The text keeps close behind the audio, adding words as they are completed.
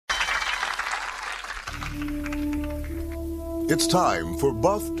It's time for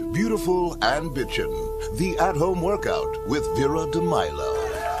Buffed, Beautiful, and Bitchin', the at-home workout with Vera de Milo.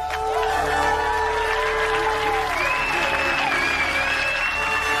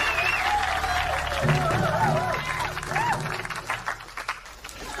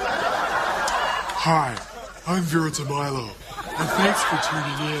 Hi, I'm Vera de Milo, and thanks for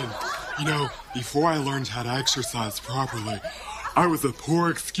tuning in. You know, before I learned how to exercise properly, I was a poor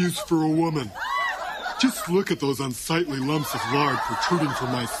excuse for a woman. Just look at those unsightly lumps of lard protruding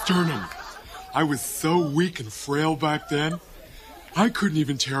from my sternum. I was so weak and frail back then, I couldn't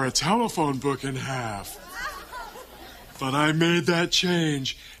even tear a telephone book in half. But I made that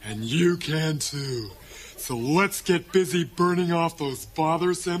change, and you can too. So let's get busy burning off those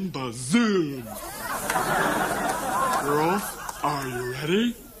bothersome bazooms. Girls, are you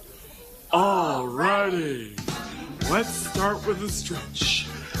ready? All righty. Let's start with a stretch.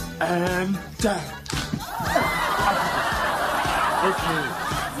 And down. Okay,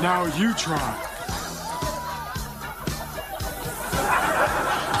 now you try.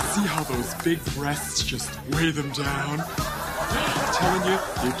 See how those big breasts just weigh them down? I'm telling you,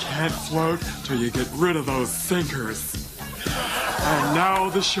 you can't float till you get rid of those sinkers. And now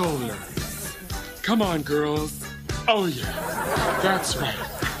the shoulders. Come on, girls. Oh, yeah. That's right.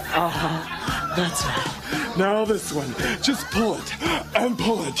 That's right. Now this one. Just pull it. And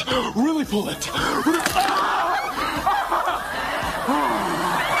pull it. Really pull it.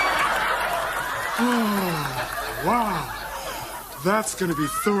 Wow. That's going to be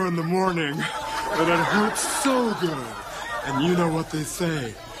sore in the morning. But it hurts so good. And you know what they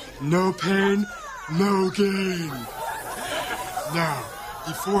say. No pain, no gain. Now,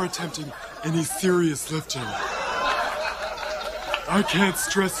 before attempting any serious lifting, I can't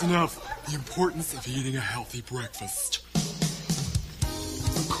stress enough the importance of eating a healthy breakfast.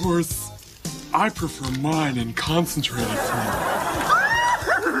 Of course, I prefer mine in concentrated form.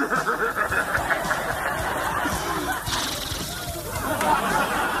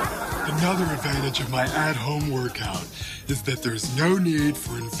 Another advantage of my at-home workout is that there's no need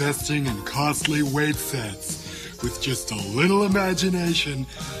for investing in costly weight sets. With just a little imagination,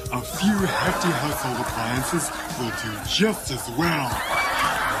 a few hefty household appliances will do just as well.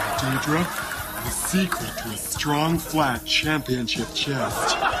 Deidre, the secret to a strong, flat championship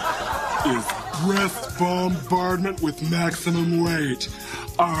chest is breast bombardment with maximum weight.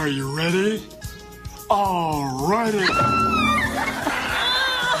 Are you ready? All righty.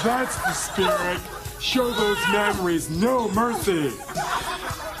 That's the spirit. Show those memories no mercy.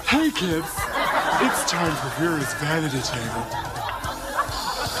 Hey, kids. It's time for Vera's vanity table.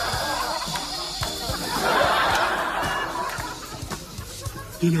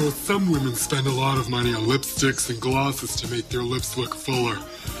 You know, some women spend a lot of money on lipsticks and glosses to make their lips look fuller.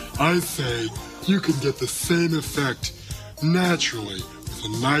 I say you can get the same effect naturally with a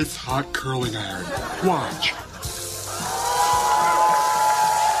nice hot curling iron. Watch.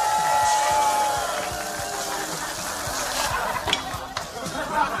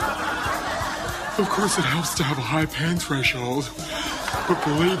 Of course, it helps to have a high pain threshold. But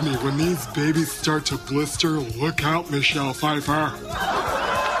believe me, when these babies start to blister, look out, Michelle Pfeiffer.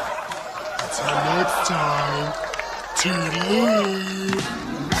 Until next time,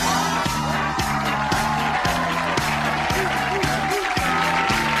 toodaloo.